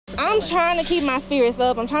I'm trying to keep my spirits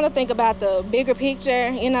up. I'm trying to think about the bigger picture,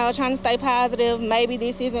 you know, trying to stay positive. Maybe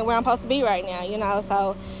this isn't where I'm supposed to be right now, you know,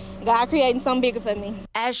 so God creating something bigger for me.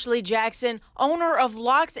 Ashley Jackson, owner of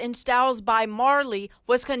Locks and Styles by Marley,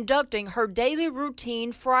 was conducting her daily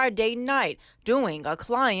routine Friday night, doing a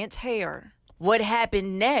client's hair. What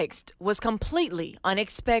happened next was completely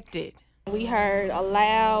unexpected. We heard a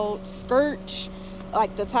loud screech,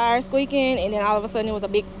 like the tire squeaking, and then all of a sudden it was a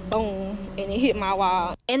big boom, and it hit my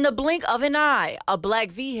wall. In the blink of an eye, a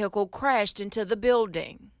black vehicle crashed into the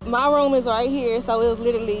building. My room is right here, so it was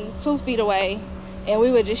literally 2 feet away, and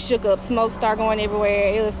we were just shook up. Smoke started going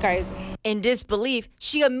everywhere. It was crazy. In disbelief,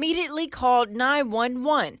 she immediately called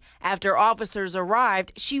 911. After officers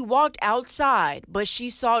arrived, she walked outside, but she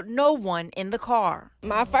saw no one in the car.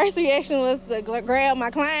 My first reaction was to grab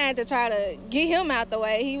my client to try to get him out the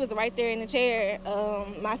way. He was right there in the chair.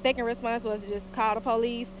 My second response was to just call the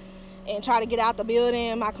police and try to get out the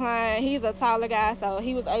building. My client, he's a taller guy, so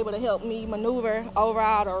he was able to help me maneuver over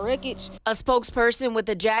all the wreckage. A spokesperson with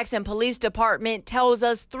the Jackson Police Department tells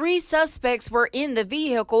us 3 suspects were in the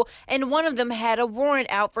vehicle and one of them had a warrant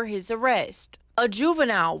out for his arrest. A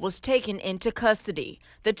juvenile was taken into custody.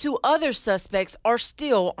 The 2 other suspects are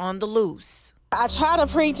still on the loose. I try to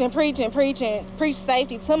preach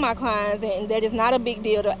safety to my clients, and that it's not a big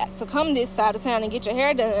deal to come this side of town and get your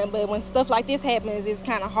hair done, but when stuff like this happens, it's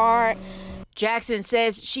kind of hard. Jackson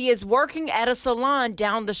says she is working at a salon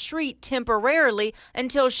down the street temporarily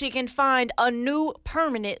until she can find a new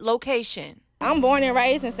permanent location. I'm born and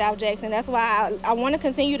raised in South Jackson. That's why I want to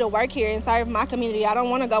continue to work here and serve my community. I don't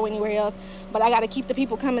want to go anywhere else, but I got to keep the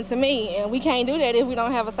people coming to me, and we can't do that if we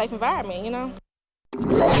don't have a safe environment, you know?